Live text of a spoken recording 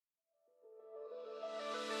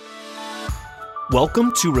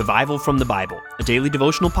Welcome to Revival from the Bible, a daily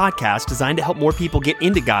devotional podcast designed to help more people get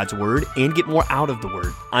into God's Word and get more out of the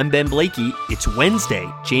Word. I'm Ben Blakey. It's Wednesday,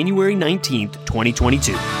 January 19th,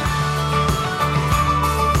 2022.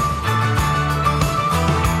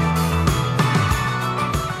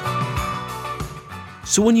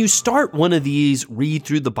 So when you start one of these read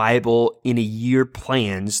through the Bible in a year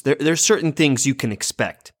plans, there's certain things you can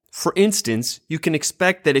expect. For instance, you can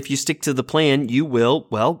expect that if you stick to the plan, you will,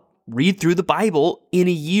 read through the Bible in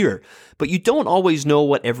a year. But you don't always know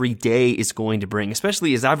what every day is going to bring,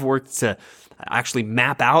 especially as I've worked to actually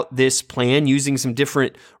map out this plan using some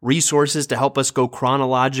different resources to help us go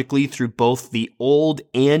chronologically through both the Old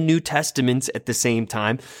and New Testaments at the same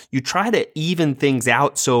time. You try to even things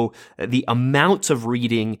out so the amount of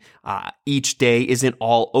reading each day isn't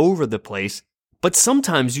all over the place. But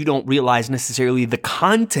sometimes you don't realize necessarily the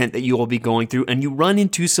content that you will be going through, and you run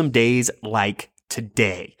into some days like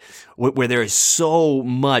today, where there is so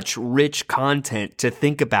much rich content to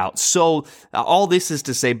think about. So all this is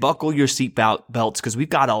to say, buckle your seatbelt belts, because we've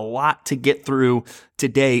got a lot to get through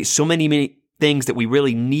today. So many things that we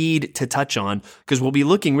really need to touch on, because we'll be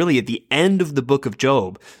looking really at the end of the book of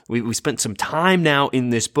Job. We spent some time now in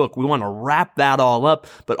this book. We want to wrap that all up,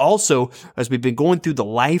 but also as we've been going through the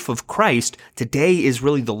life of Christ, today is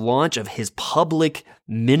really the launch of his public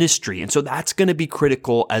ministry. And so that's going to be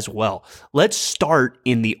critical as well. Let's start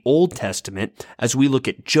in the Old Testament as we look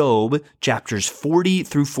at Job chapters 40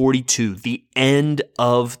 through 42, the end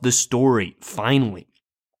of the story, finally.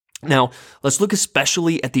 Now, let's look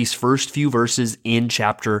especially at these first few verses in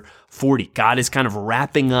chapter 40. God is kind of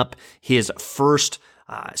wrapping up his first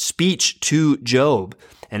speech to Job.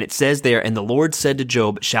 And it says there, "And the Lord said to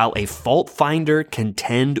Job, shall a fault finder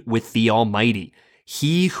contend with the Almighty?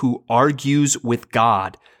 He who argues with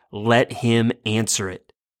God, let him answer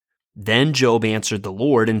it. Then Job answered the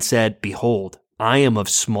Lord and said, Behold, I am of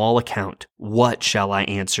small account. What shall I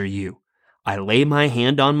answer you? I lay my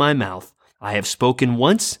hand on my mouth. I have spoken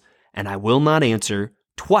once, and I will not answer,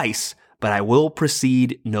 twice, but I will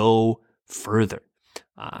proceed no further."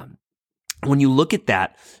 When you look at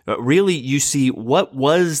that, really you see what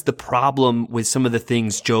was the problem with some of the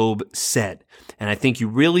things Job said. And I think you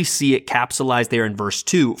really see it capsulized there in verse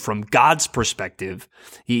 2 from God's perspective.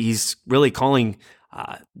 He's really calling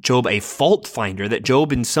Job a fault finder, that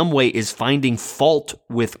Job in some way is finding fault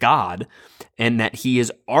with God, and that he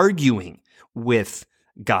is arguing with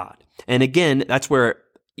God. And again, that's where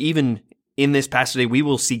even in this passage today, we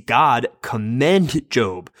will see God commend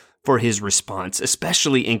Job for his response,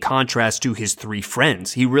 especially in contrast to his three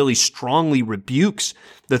friends. He really strongly rebukes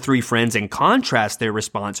the three friends and contrasts their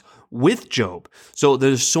response with Job. So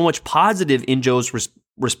there's so much positive in Job's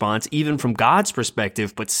response, even from God's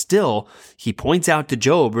perspective, but still he points out to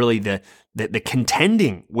Job really the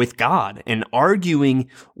contending with God and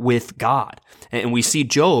arguing with God. And we see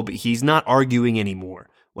Job, he's not arguing anymore.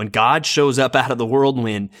 When God shows up out of the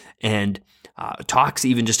whirlwind and talks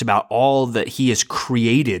even just about all that he has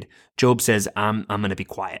created, Job says, I'm going to be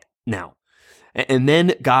quiet now. And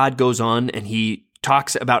then God goes on and he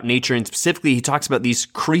talks about nature, and specifically he talks about these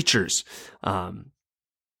creatures. And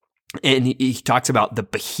he talks about the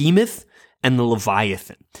behemoth and the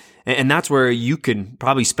Leviathan. And that's where you can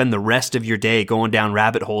probably spend the rest of your day going down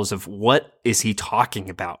rabbit holes of what is he talking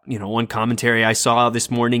about. You know, one commentary I saw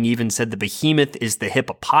this morning even said the behemoth is the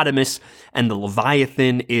hippopotamus and the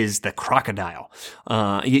Leviathan is the crocodile.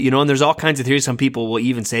 And there's all kinds of theories. Some people will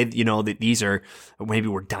even say, that these are maybe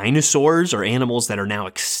were dinosaurs or animals that are now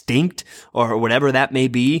extinct or whatever that may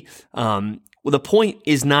be. Well, the point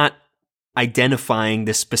is not identifying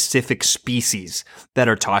the specific species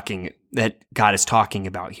that God is talking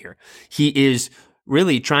about here. He is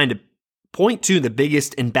really trying to point to the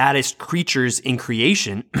biggest and baddest creatures in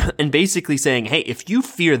creation and basically saying, hey, if you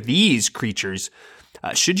fear these creatures,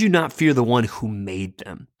 should you not fear the one who made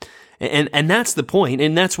them? And that's the point.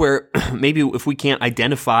 And that's where maybe if we can't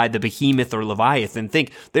identify the behemoth or Leviathan,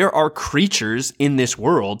 think there are creatures in this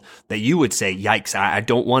world that you would say, yikes, I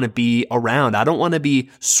don't want to be around. I don't want to be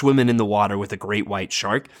swimming in the water with a great white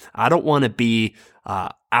shark. I don't want to be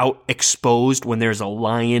out exposed when there's a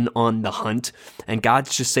lion on the hunt. And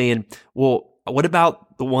God's just saying, well, what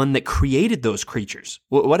about the one that created those creatures?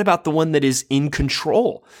 What about the one that is in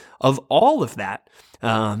control of all of that?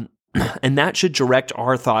 And that should direct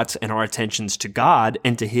our thoughts and our attentions to God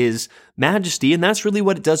and to his majesty. And that's really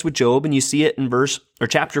what it does with Job. And you see it in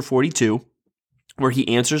chapter 42, where he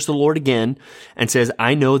answers the Lord again and says,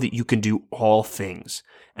 I know that you can do all things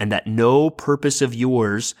and that no purpose of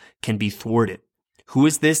yours can be thwarted. Who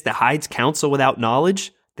is this that hides counsel without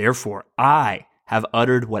knowledge? Therefore, I have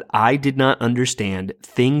uttered what I did not understand,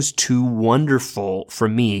 things too wonderful for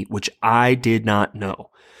me, which I did not know.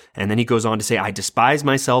 And then he goes on to say, I despise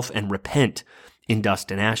myself and repent in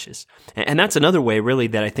dust and ashes. And that's another way, really,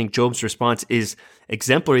 that I think Job's response is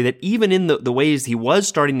exemplary, that even in the ways he was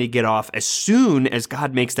starting to get off, as soon as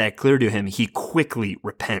God makes that clear to him, he quickly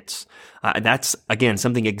repents. That's, again,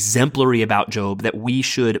 something exemplary about Job that we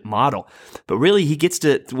should model. But really, he gets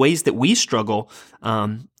to ways that we struggle.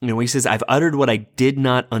 He says, I've uttered what I did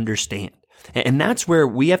not understand. And that's where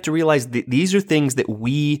we have to realize that these are things that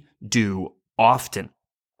we do often.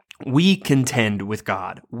 We contend with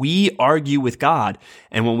God. We argue with God.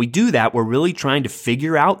 And when we do that, we're really trying to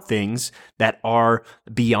figure out things that are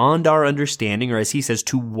beyond our understanding, or as he says,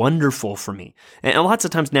 too wonderful for me. And lots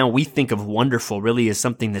of times now we think of wonderful really as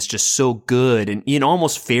something that's just so good and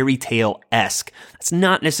almost fairy tale-esque. That's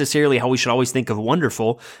not necessarily how we should always think of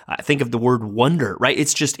wonderful. Think of the word wonder, right?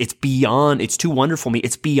 It's too wonderful for me.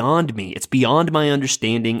 It's beyond me. It's beyond my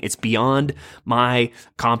understanding. It's beyond my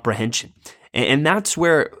comprehension. And that's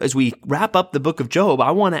where, as we wrap up the book of Job,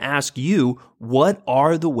 I want to ask you, what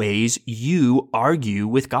are the ways you argue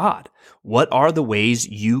with God? What are the ways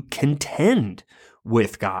you contend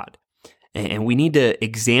with God? And we need to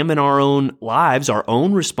examine our own lives, our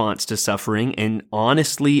own response to suffering, and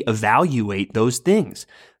honestly evaluate those things.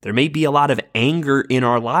 There may be a lot of anger in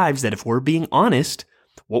our lives that, if we're being honest,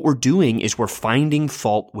 what we're doing is we're finding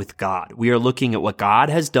fault with God. We are looking at what God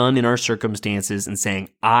has done in our circumstances and saying,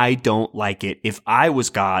 I don't like it. If I was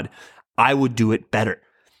God, I would do it better.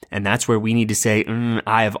 And that's where we need to say,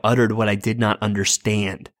 I have uttered what I did not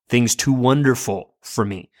understand. Things too wonderful for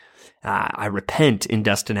me. I repent in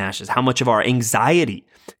dust and ashes. How much of our anxiety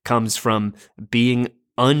comes from being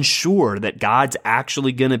unsure that God's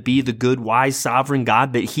actually going to be the good, wise, sovereign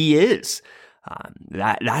God that he is?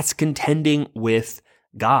 That's contending with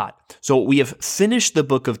God. So we have finished the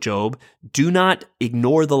book of Job. Do not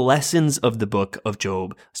ignore the lessons of the book of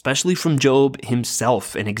Job, especially from Job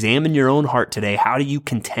himself, and examine your own heart today. How do you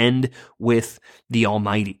contend with the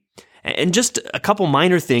Almighty? And just a couple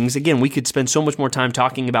minor things. Again, we could spend so much more time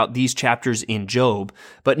talking about these chapters in Job,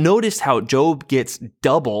 but notice how Job gets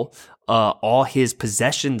double all his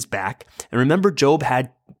possessions back. And remember, Job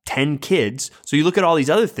had 10 kids. So you look at all these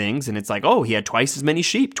other things and it's like, oh, he had twice as many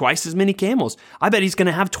sheep, twice as many camels. I bet he's going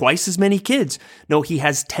to have twice as many kids. No, he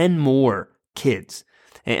has 10 more kids.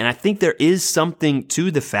 And I think there is something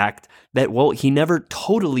to the fact that, well, he never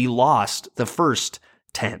totally lost the first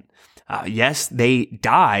 10. Yes, they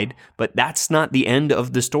died, but that's not the end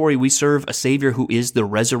of the story. We serve a Savior who is the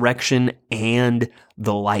resurrection and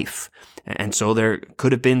the life. And so there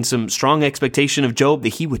could have been some strong expectation of Job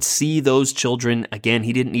that he would see those children again.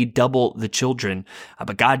 He didn't need double the children,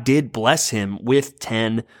 but God did bless him with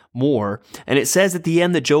 10 more. And it says at the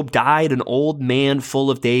end that Job died an old man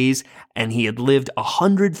full of days, and he had lived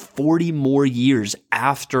 140 more years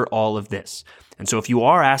after all of this. And so if you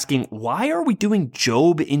are asking, why are we doing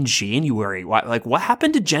Job in January? What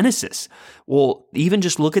happened to Genesis? Well, even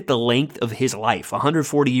just look at the length of his life,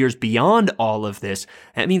 140 years beyond all of this.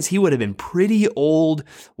 That means he would have been pretty old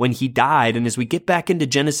when he died. And as we get back into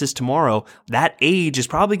Genesis tomorrow, that age is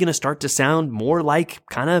probably going to start to sound more like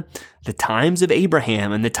kind of the times of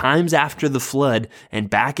Abraham and the times after the flood, and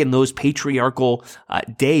back in those patriarchal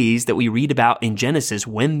days that we read about in Genesis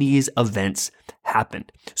when these events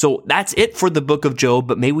happened. So that's it for the book of Job,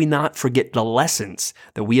 but may we not forget the lessons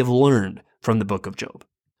that we have learned from the book of Job.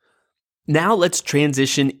 Now let's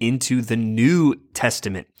transition into the New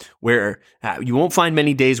Testament, where you won't find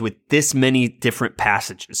many days with this many different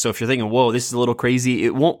passages. So if you're thinking, whoa, this is a little crazy,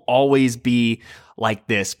 it won't always be like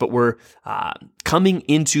this, but we're coming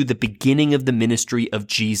into the beginning of the ministry of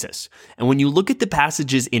Jesus. And when you look at the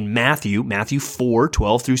passages in Matthew 4,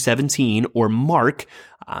 12 through 17, or Mark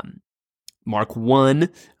 1,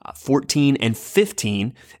 14 and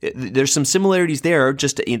 15, there's some similarities there,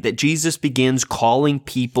 just that Jesus begins calling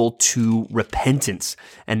people to repentance.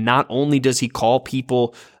 And not only does he call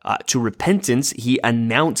people to repentance, he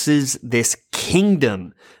announces this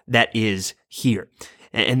kingdom that is here.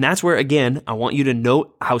 And that's where, again, I want you to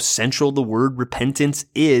note how central the word repentance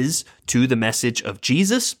is to the message of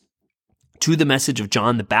Jesus, to the message of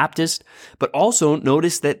John the Baptist, but also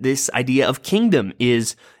notice that this idea of kingdom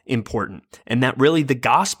is important, and that really the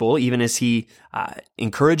gospel, even as he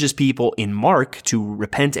encourages people in Mark to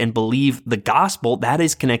repent and believe the gospel, that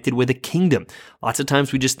is connected with a kingdom. Lots of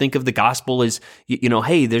times we just think of the gospel as,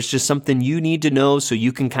 hey, there's just something you need to know so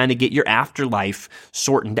you can kind of get your afterlife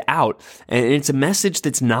sorted out. And it's a message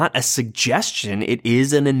that's not a suggestion, it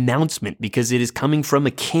is an announcement, because it is coming from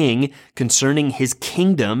a king concerning his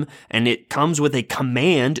kingdom, and it comes with a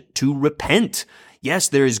command to repent. Yes,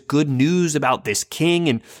 there is good news about this king,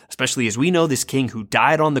 and especially as we know, this king who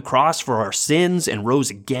died on the cross for our sins and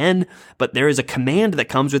rose again. But there is a command that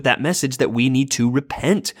comes with that message that we need to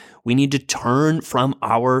repent. We need to turn from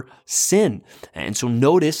our sin. And so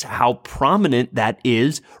notice how prominent that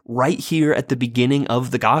is right here at the beginning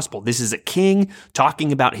of the gospel. This is a king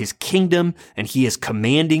talking about his kingdom, and he is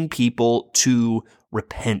commanding people to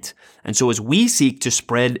repent. And so as we seek to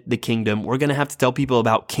spread the kingdom, we're going to have to tell people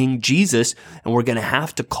about King Jesus, and we're going to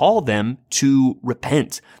have to call them to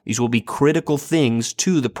repent. These will be critical things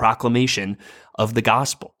to the proclamation of the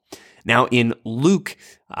gospel. Now in Luke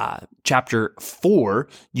chapter 4,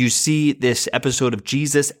 you see this episode of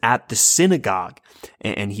Jesus at the synagogue,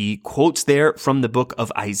 and he quotes there from the book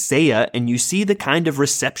of Isaiah, and you see the kind of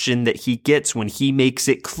reception that he gets when he makes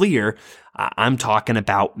it clear, I'm talking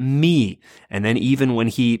about me. And then even when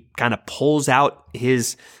he kind of pulls out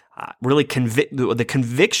his the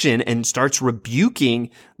conviction and starts rebuking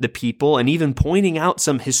the people and even pointing out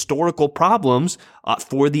some historical problems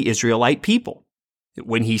for the Israelite people.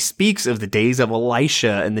 When he speaks of the days of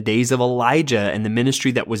Elisha and the days of Elijah and the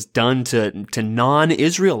ministry that was done to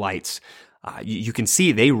non-Israelites, you can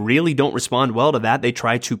see they really don't respond well to that. They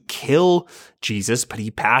try to kill Jesus, but he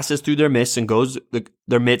passes through their midst and goes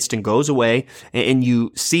away. And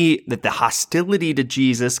you see that the hostility to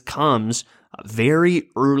Jesus comes very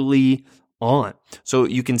early on. So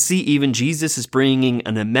you can see even Jesus is bringing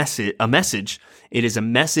a message. It is a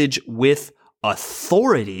message with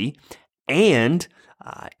authority, and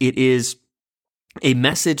it is a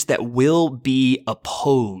message that will be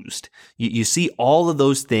opposed. You see all of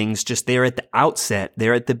those things just there at the outset,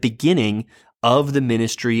 there at the beginning of the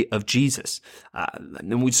ministry of Jesus.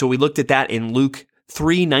 So we looked at that in Luke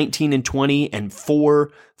 3:19 and 20 and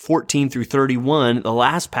 4:14 through 31. The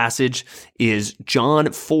last passage is John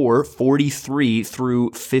 4:43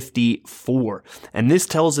 through 54. And this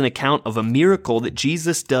tells an account of a miracle that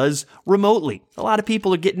Jesus does remotely. A lot of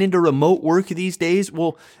people are getting into remote work these days.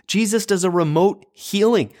 Well, Jesus does a remote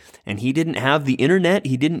healing, and he didn't have the internet.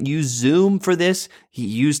 He didn't use Zoom for this. He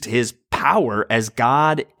used his power as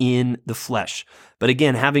God in the flesh. But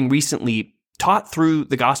again, having recently taught through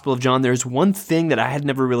the Gospel of John, there's one thing that I had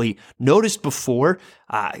never really noticed before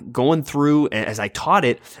going through as I taught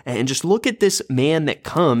it, and just look at this man that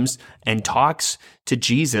comes and talks to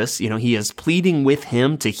Jesus. He is pleading with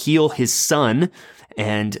him to heal his son,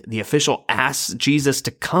 and the official asks Jesus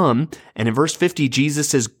to come, and in verse 50, Jesus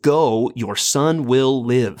says, "Go, your son will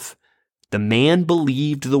live." The man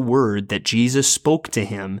believed the word that Jesus spoke to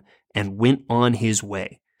him and went on his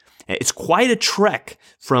way. It's quite a trek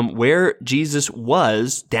from where Jesus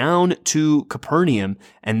was down to Capernaum,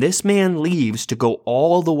 and this man leaves to go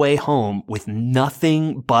all the way home with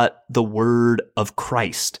nothing but the word of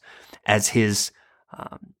Christ as his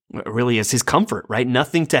comfort, right?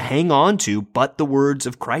 Nothing to hang on to but the words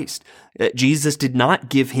of Christ. Jesus did not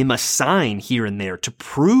give him a sign here and there to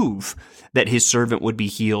prove that his servant would be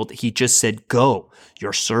healed. He just said, "Go,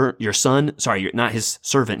 your son, not his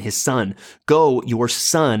servant, his son, go, your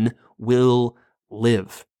son will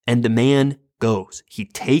live." And the man goes. He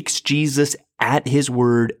takes Jesus at his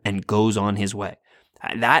word and goes on his way.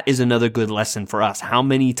 That is another good lesson for us. How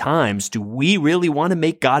many times do we really want to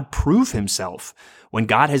make God prove himself when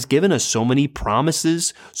God has given us so many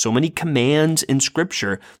promises, so many commands in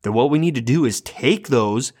Scripture, that what we need to do is take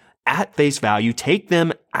those at face value, take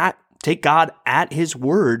God at his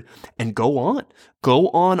word and go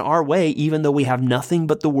on our way, even though we have nothing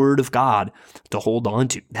but the word of God to hold on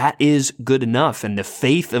to. That is good enough. And the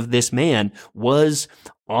faith of this man was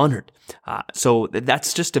honored. So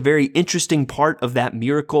that's just a very interesting part of that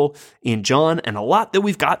miracle in John, and a lot that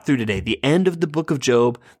we've got through today. The end of the book of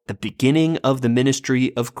Job, the beginning of the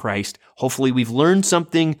ministry of Christ. Hopefully we've learned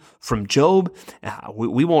something from Job.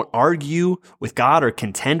 We won't argue with God or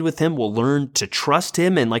contend with him. We'll learn to trust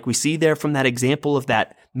him. And like we see there from that example of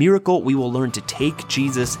that miracle, we will learn to take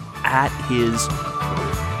Jesus at his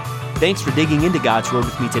word. Thanks for digging into God's Word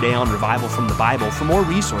with me today on Revival from the Bible. For more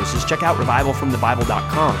resources, check out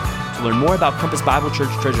revivalfromthebible.com. To learn more about Compass Bible Church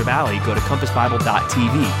Treasure Valley, go to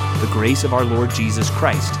compassbible.tv. The grace of our Lord Jesus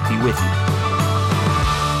Christ be with you.